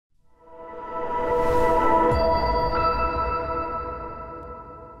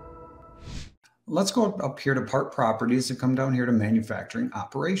let's go up here to part properties and come down here to manufacturing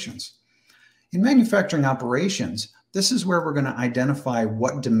operations. In manufacturing operations, this is where we're going to identify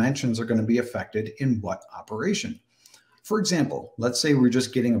what dimensions are going to be affected in what operation. For example, let's say we're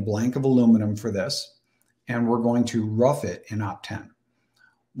just getting a blank of aluminum for this, and we're going to rough it in Op10.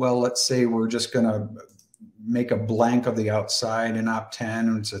 Well, let's say we're just going to make a blank of the outside in Op10,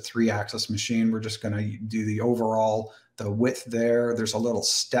 and it's a 3-axis machine. We're just going to do the overall, the width there. There's a little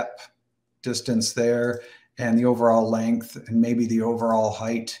step distance there, and the overall length, and maybe the overall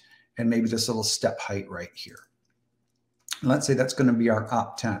height, and maybe this little step height right here. And let's say that's going to be our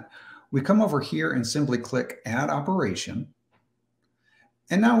Op10. We come over here and simply click Add Operation.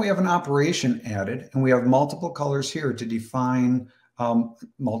 And now we have an operation added, and we have multiple colors here to define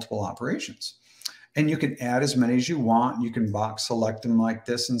multiple operations. And you can add as many as you want. You can box select them like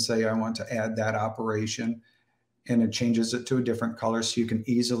this and say, I want to add that operation. And it changes it to a different color so you can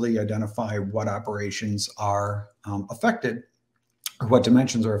easily identify what operations are affected, or what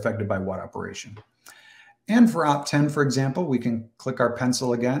dimensions are affected by what operation. And for Op10, for example, we can click our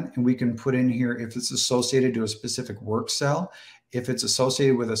pencil again, and we can put in here if it's associated to a specific work cell, if it's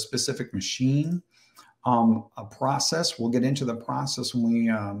associated with a specific machine, a process. We'll get into the process when we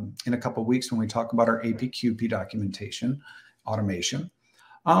in a couple of weeks when we talk about our APQP documentation, automation.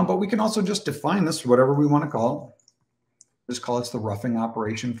 But we can also just define this, whatever we want to call it. Just call it the roughing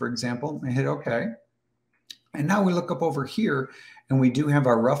operation, for example, and hit OK. And now we look up over here, and we do have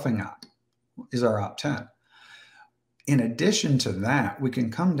our roughing op, is our Op10. In addition to that, we can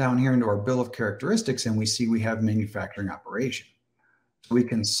come down here into our bill of characteristics, and we see we have manufacturing operation. So we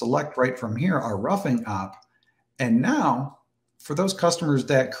can select right from here our roughing op. And now, for those customers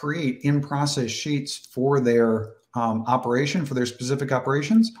that create in-process sheets for their operation, for their specific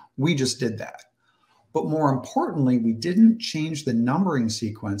operations, we just did that. But more importantly, we didn't change the numbering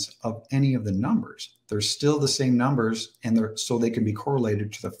sequence of any of the numbers. They're still the same numbers, and so they can be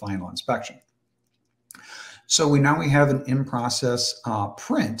correlated to the final inspection. So we have an in-process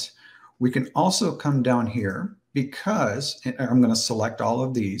print. We can also come down here because, and I'm going to select all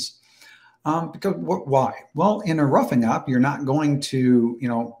of these. Because why? Well, in a roughing op, you're not going to,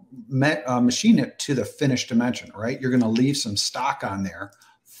 machine it to the finished dimension, right? You're going to leave some stock on there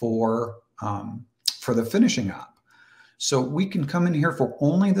for the finishing op. So we can come in here for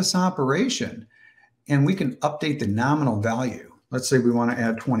only this operation, and we can update the nominal value. Let's say we want to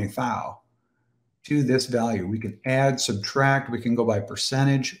add 20 thou to this value. We can add, subtract, we can go by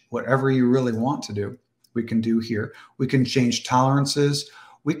percentage, whatever you really want to do, we can do here. We can change tolerances.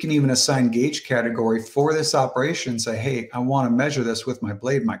 We can even assign gauge category for this operation and say, hey, I want to measure this with my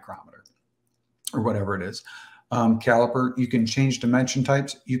blade micrometer or whatever it is. Caliper, you can change dimension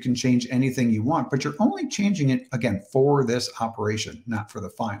types. You can change anything you want, but you're only changing it, again, for this operation, not for the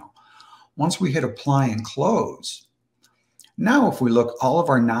final. Once we hit apply and close, now if we look, all of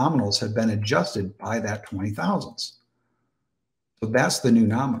our nominals have been adjusted by that 20 thousandths. So that's the new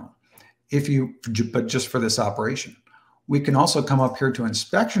nominal. But just for this operation. We can also come up here to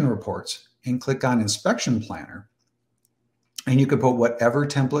inspection reports and click on inspection planner. And you can put whatever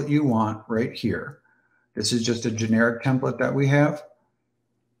template you want right here. This is just a generic template that we have.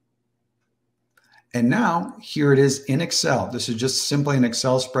 And now here it is in Excel. This is just simply an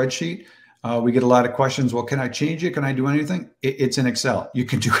Excel spreadsheet. We get a lot of questions. Well, can I change it? Can I do anything? It's in Excel. You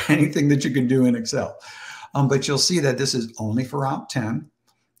can do anything that you can do in Excel. But you'll see that this is only for Op10.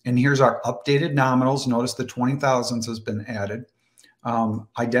 And here's our updated nominals. Notice the 20 thousandths has been added.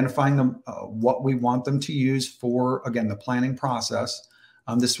 Identifying them, what we want them to use for, again, the planning process.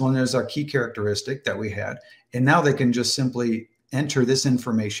 This one is our key characteristic that we had. And now they can just simply enter this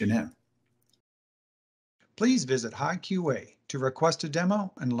information in. Please visit HiQA to request a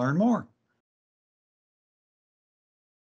demo and learn more.